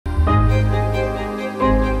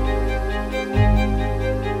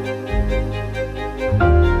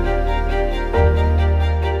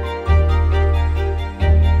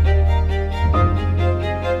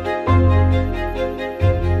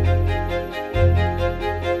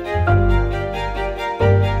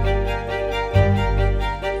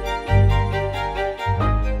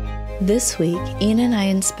This week, Ian and I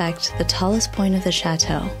inspect the tallest point of the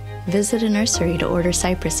chateau, visit a nursery to order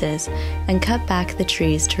cypresses, and cut back the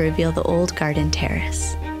trees to reveal the old garden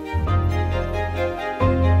terrace.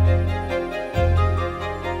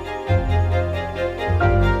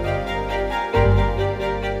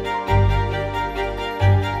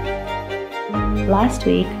 Last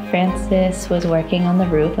week, Francis was working on the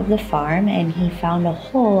roof of the farm and he found a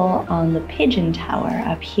hole on the pigeon tower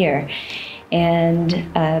up here.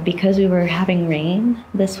 And because we were having rain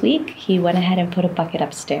this week, he went ahead and put a bucket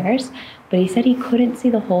upstairs, but he said he couldn't see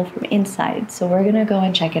the hole from inside, so we're gonna go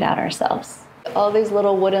and check it out ourselves. All these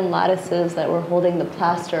little wooden lattices that were holding the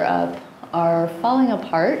plaster up are falling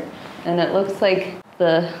apart, and it looks like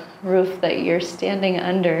the roof that you're standing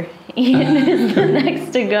under, Ian, is the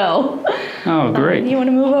next to go. Oh, great. You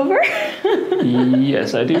wanna move over?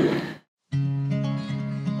 Yes, I do.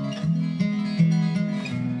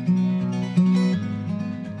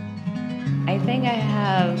 I think I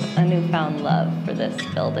have a newfound love for this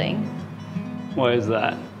building. What is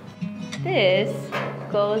that? This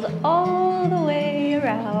goes all the way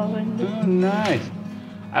around. Oh, nice.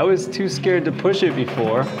 I was too scared to push it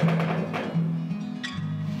before.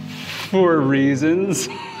 For reasons.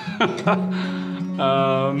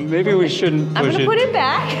 Maybe we shouldn't push it. I'm gonna put it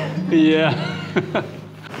back. Yeah.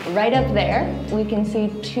 Right up there, we can see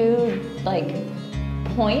two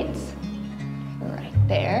points right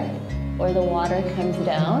there where the water comes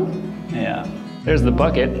down. Yeah. There's the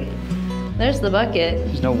bucket. There's the bucket.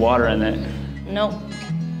 There's no water in it. Nope.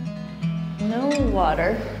 No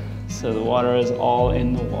water. So the water is all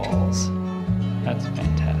in the walls. That's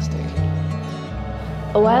fantastic.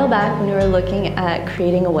 A while back when we were looking at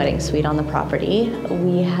creating a wedding suite on the property,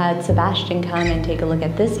 we had Sebastian come and take a look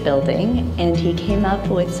at this building, and he came up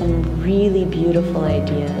with some really beautiful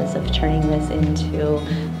ideas of turning this into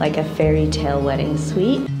like a fairy tale wedding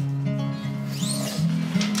suite.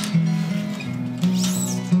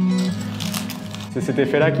 C'est cet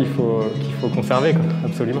effet-là qu'il faut conserver, quoi,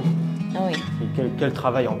 absolument. Oui. Et quel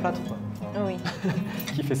travail en plâtre, quoi. Oui.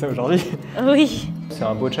 Qui fait ça aujourd'hui? Oui. C'est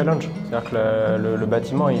un beau challenge. C'est-à-dire que le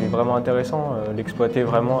bâtiment il est vraiment intéressant, l'exploiter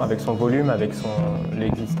vraiment avec son volume, avec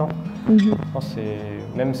l'existant. Je pense que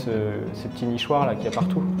c'est même ces petits nichoirs là qu'il y a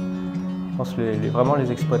partout. Je pense vraiment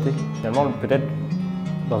les exploiter. Finalement, peut-être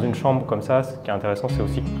dans une chambre comme ça, ce qui est intéressant, c'est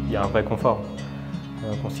aussi qu'il y a un vrai confort.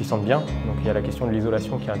 Qu'on s'y sente bien, donc il y a la question de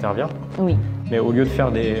l'isolation qui intervient. Oui. Mais au lieu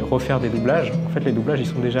de refaire des doublages, en fait les doublages ils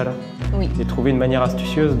sont déjà là. Oui. Et trouver une manière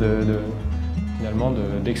astucieuse finalement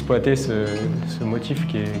d'exploiter ce motif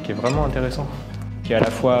qui est vraiment intéressant, qui est à la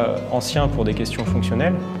fois ancien pour des questions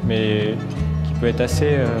fonctionnelles, mais qui peut être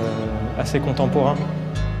assez contemporain.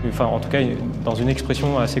 Enfin en tout cas dans une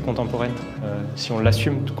expression assez contemporaine, si on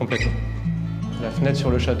l'assume tout complètement. La fenêtre sur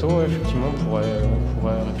le château, effectivement, on pourrait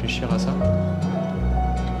réfléchir à ça.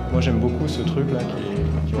 Moi j'aime beaucoup ce truc là qui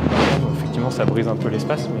est overgrowth. Effectivement ça brise un peu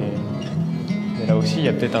l'espace, mais là aussi il y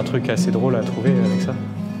a peut-être un truc assez drôle à trouver avec ça.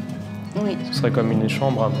 Oui. Ce serait comme une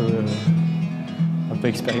chambre un peu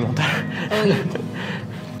expérimentale. Oui.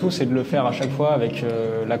 Tout c'est de le faire à chaque fois avec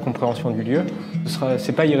la compréhension du lieu.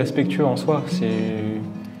 C'est pas irrespectueux en soi,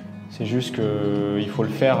 c'est juste qu'il faut le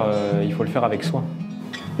faire avec soin.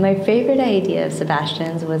 My favorite idea of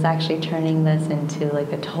Sebastian's was actually turning this into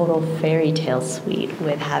like a total fairy tale suite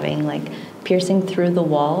with having piercing through the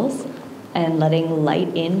walls and letting light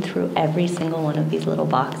in through every single one of these little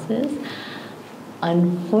boxes.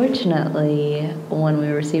 Unfortunately, when we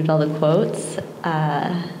received all the quotes,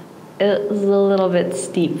 it was a little bit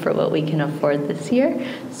steep for what we can afford this year.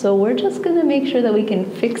 So we're just gonna make sure that we can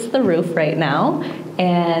fix the roof right now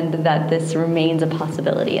and that this remains a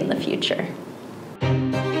possibility in the future.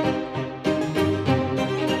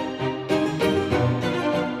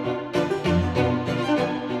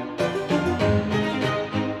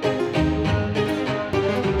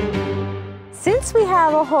 Since we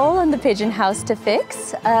have a hole in the pigeon house to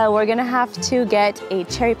fix, we're gonna have to get a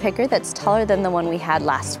cherry picker that's taller than the one we had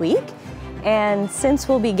last week. And since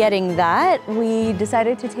we'll be getting that, we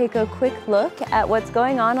decided to take a quick look at what's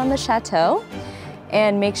going on the chateau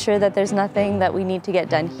and make sure that there's nothing that we need to get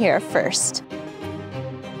done here first.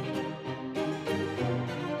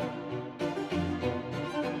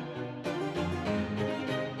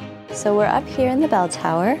 So we're up here in the bell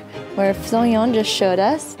tower where Floreon just showed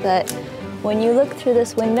us that when you look through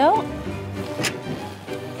this window,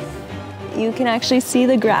 you can actually see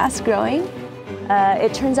the grass growing.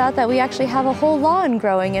 It turns out that we actually have a whole lawn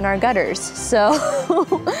growing in our gutters, so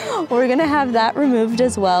we're gonna have that removed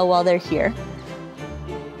as well while they're here.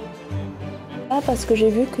 Ah, parce que j'ai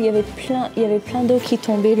vu qu'il y avait plein d'eau qui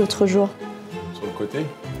tombait l'autre jour. Sur le côté?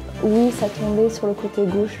 Oui, ça tombait sur le côté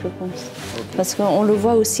gauche, je pense. Okay. Parce qu'on le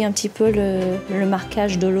voit aussi un petit peu le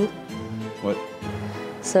marquage de l'eau. Ouais.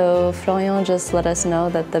 So Floreon just let us know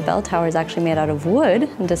that the bell tower is actually made out of wood,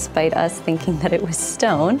 despite us thinking that it was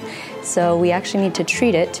stone. So we actually need to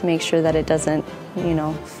treat it to make sure that it doesn't, you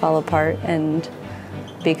know, fall apart and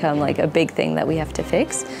become like a big thing that we have to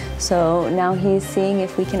fix. So now he's seeing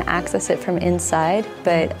if we can access it from inside,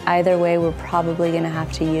 but either way we're probably gonna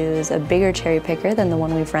have to use a bigger cherry picker than the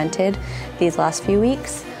one we've rented these last few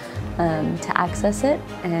weeks to access it,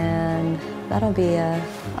 and that'll be a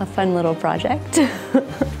fun little project.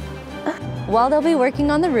 While they'll be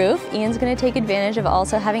working on the roof, Ian's gonna take advantage of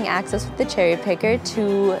also having access with the cherry picker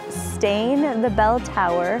to stain the bell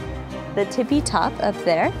tower, the tippy top up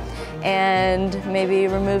there, and maybe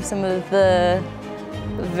remove some of the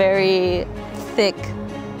very thick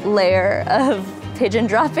layer of pigeon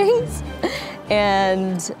droppings,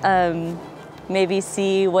 and maybe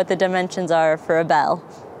see what the dimensions are for a bell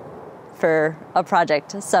for a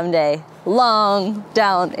project someday, long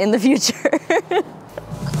down in the future.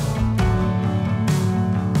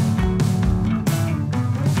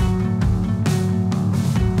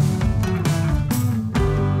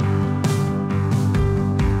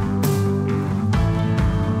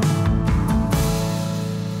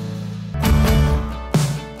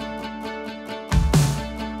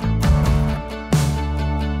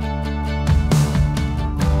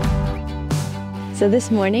 So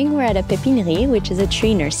this morning we're at a pépinière, which is a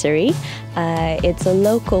tree nursery. It's a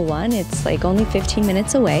local one. It's like only 15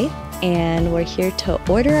 minutes away, and we're here to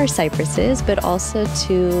order our cypresses, but also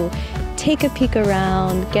to take a peek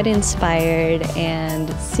around, get inspired, and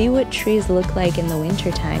see what trees look like in the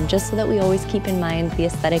wintertime, just so that we always keep in mind the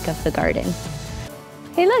aesthetic of the garden.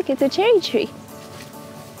 Hey look, it's a cherry tree.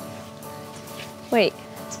 Wait,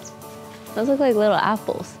 those look like little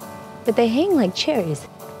apples, but they hang like cherries.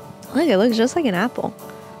 Look, it looks just like an apple.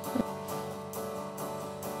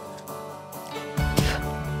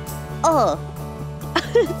 Oh,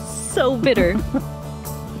 so bitter.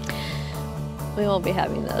 We won't be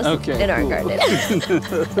having those in our garden.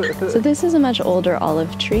 So this is a much older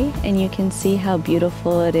olive tree, and you can see how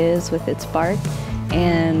beautiful it is with its bark.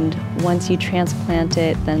 And once you transplant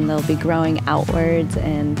it, then they'll be growing outwards,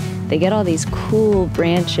 and they get all these cool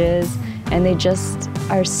branches, and they just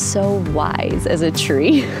are so wise as a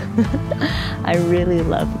tree. I really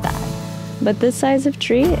love that. But this size of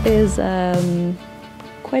tree is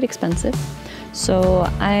quite expensive, so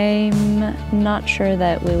I'm not sure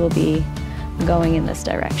that we will be going in this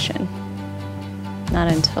direction. Not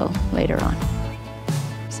until later on.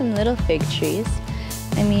 Some little fig trees.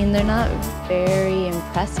 I mean, they're not very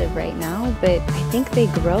impressive right now, but I think they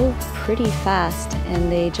grow pretty fast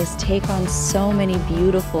and they just take on so many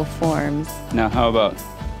beautiful forms. Now, how about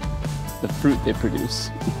the fruit they produce?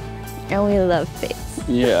 And we love figs.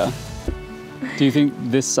 Yeah. Do you think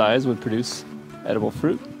this size would produce edible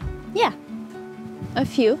fruit? Yeah, a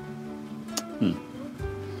few.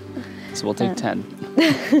 So we'll take 10.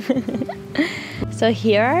 So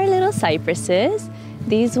here are our little cypresses.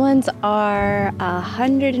 These ones are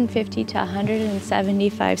 150 to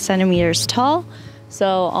 175 centimeters tall, so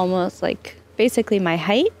almost like basically my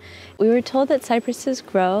height. We were told that cypresses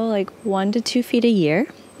grow like 1 to 2 feet a year,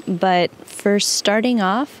 but for starting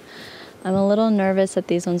off, I'm a little nervous that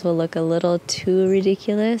these ones will look a little too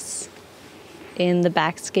ridiculous in the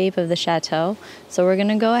backscape of the chateau. So we're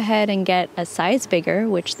gonna go ahead and get a size bigger,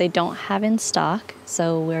 which they don't have in stock.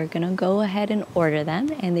 So we're gonna go ahead and order them,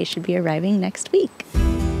 and they should be arriving next week.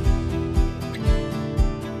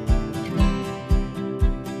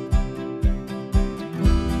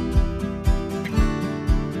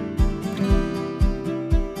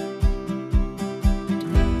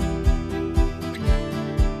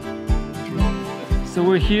 So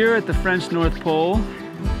we're here at the French North Pole,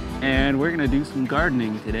 and we're gonna do some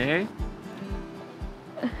gardening today.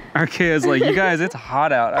 Arkea's like, you guys, it's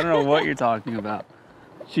hot out. I don't know what you're talking about.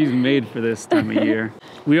 She's made for this time of year.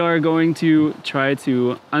 We are going to try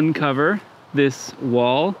to uncover this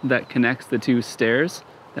wall that connects the two stairs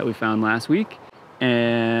that we found last week.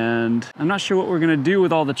 And I'm not sure what we're gonna do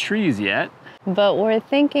with all the trees yet. But we're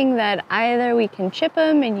thinking that either we can chip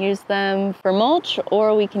them and use them for mulch,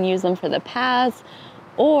 or we can use them for the paths,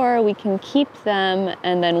 or we can keep them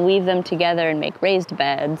and then weave them together and make raised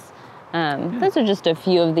beds. Those are just a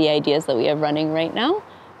few of the ideas that we have running right now,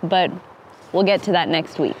 but we'll get to that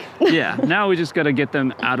next week. Yeah, now we just gotta get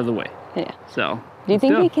them out of the way. Yeah. So. Do you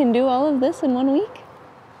think we can do all of this in 1 week?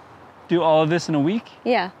 Do all of this in a week?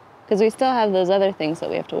 Yeah, because we still have those other things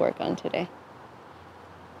that we have to work on today.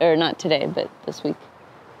 Or not today, but this week.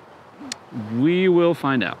 We will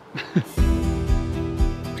find out.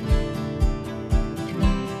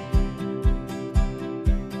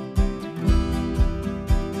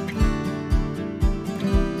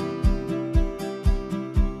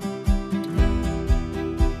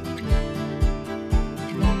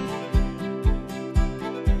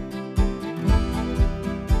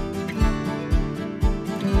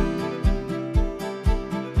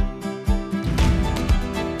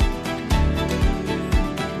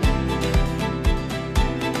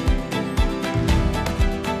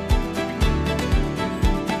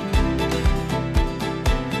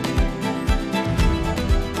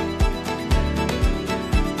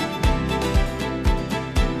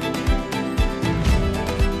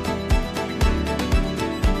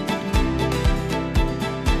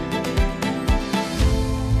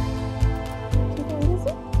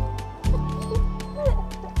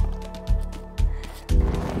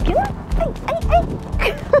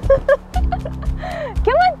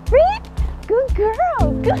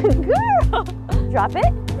 Drop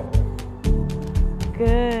it.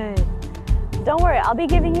 Good. Don't worry, I'll be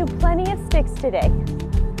giving you plenty of sticks today.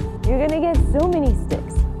 You're gonna get so many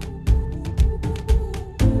sticks.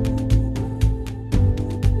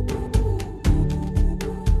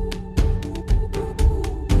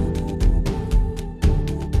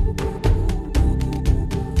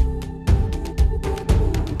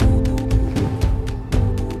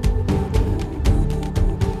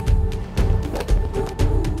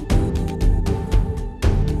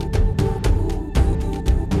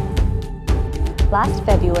 Last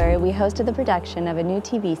February, we hosted the production of a new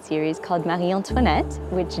TV series called Marie Antoinette,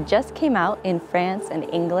 which just came out in France and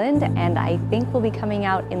England, and I think will be coming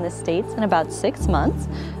out in the States in about 6 months.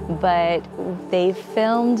 But they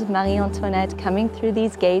filmed Marie Antoinette coming through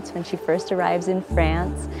these gates when she first arrives in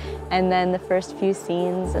France, and then the first few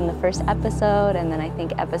scenes in the first episode, and then I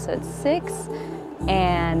think episode 6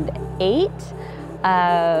 and 8.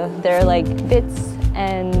 They're like bits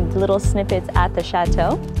and little snippets at the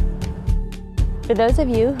chateau. For those of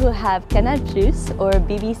you who have Canal+ or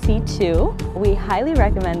BBC Two, we highly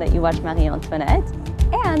recommend that you watch Marie Antoinette.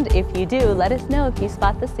 And if you do, let us know if you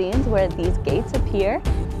spot the scenes where these gates appear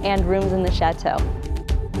and rooms in the chateau.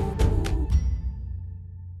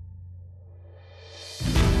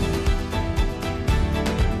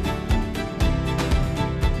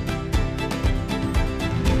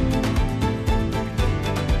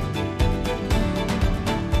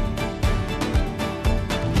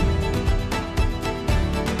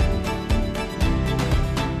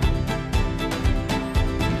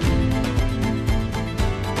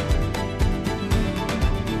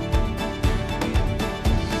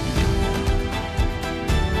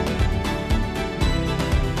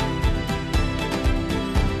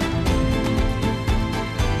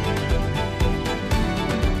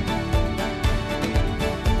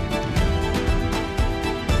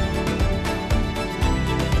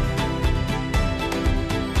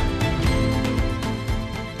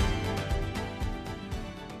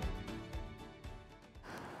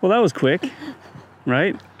 Well, that was quick,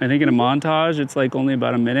 right? I think in a montage, it's like only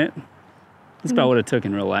about a minute. That's about what it took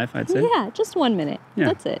in real life, I'd say. Yeah, just 1 minute. Yeah.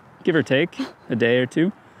 That's it. Give or take, a day or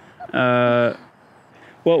two. Well,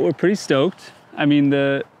 we're pretty stoked. I mean,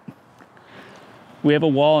 we have a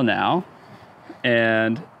wall now,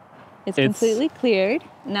 and it's completely cleared.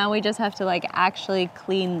 Now we just have to like actually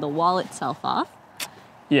clean the wall itself off.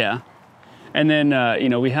 Yeah. And then, you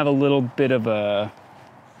know, we have a little bit of a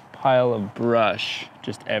pile of brush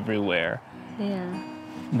just everywhere. Yeah.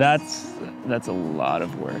 That's a lot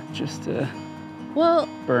of work just to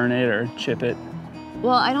burn it or chip it.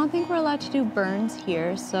 Well, I don't think we're allowed to do burns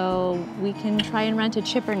here, so we can try and rent a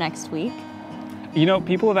chipper next week. You know,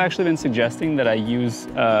 people have actually been suggesting that I use,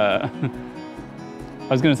 I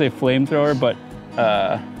was gonna say flamethrower, but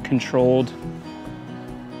controlled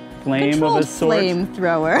flame of a sort.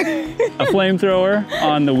 Flamethrower. A flamethrower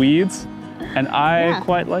on the weeds. And I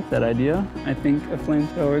quite like that idea. I think a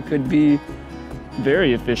flamethrower could be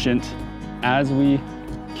very efficient. As we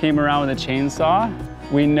came around with a chainsaw,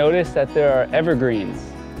 we noticed that there are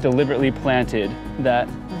evergreens deliberately planted that...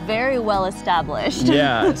 Very well established.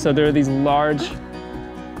 Yeah, so there are these large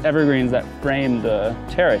evergreens that frame the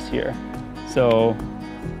terrace here. So,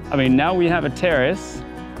 I mean, now we have a terrace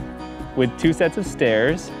with 2 sets of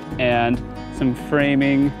stairs and some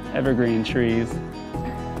framing evergreen trees.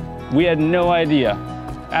 We had no idea.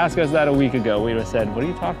 Ask us that a week ago, we would have said, what are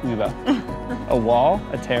you talking about? A wall,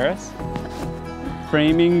 a terrace,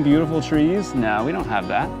 framing beautiful trees? No, we don't have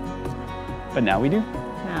that. But now we do.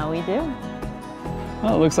 Now we do.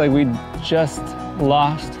 Well, it looks like we just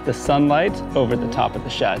lost the sunlight over the top of the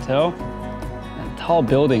chateau. That tall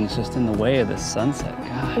building's just in the way of the sunset,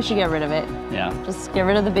 gosh. We should get rid of it. Yeah. Just get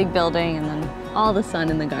rid of the big building and then all the sun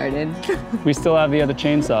in the garden. We still have the other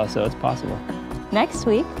chainsaw, so it's possible. Next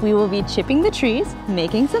week, we will be chipping the trees,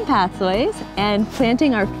 making some pathways, and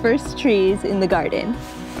planting our first trees in the garden.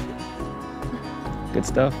 Good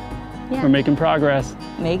stuff. Yeah. We're making progress.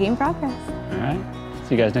 Making progress. All right.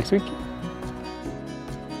 See you guys next week.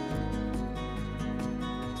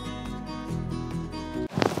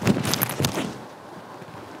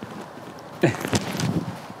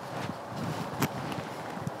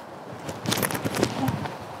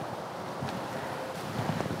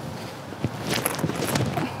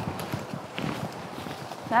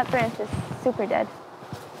 That branch is super dead.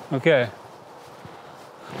 Okay.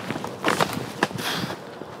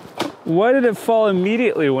 Why did it fall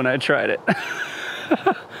immediately when I tried it?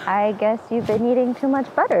 I guess you've been eating too much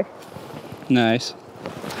butter. Nice.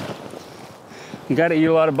 You gotta eat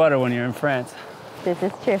a lot of butter when you're in France. This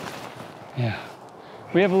is true. Yeah.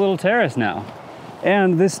 We have a little terrace now.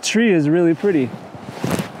 And this tree is really pretty.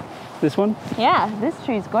 This one? Yeah, this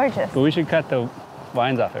tree's gorgeous. But we should cut the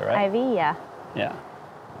vines off it, right? Ivy, yeah. Yeah.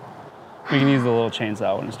 We can use the little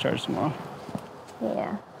chainsaw when it's charged tomorrow.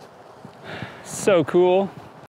 Yeah. So cool.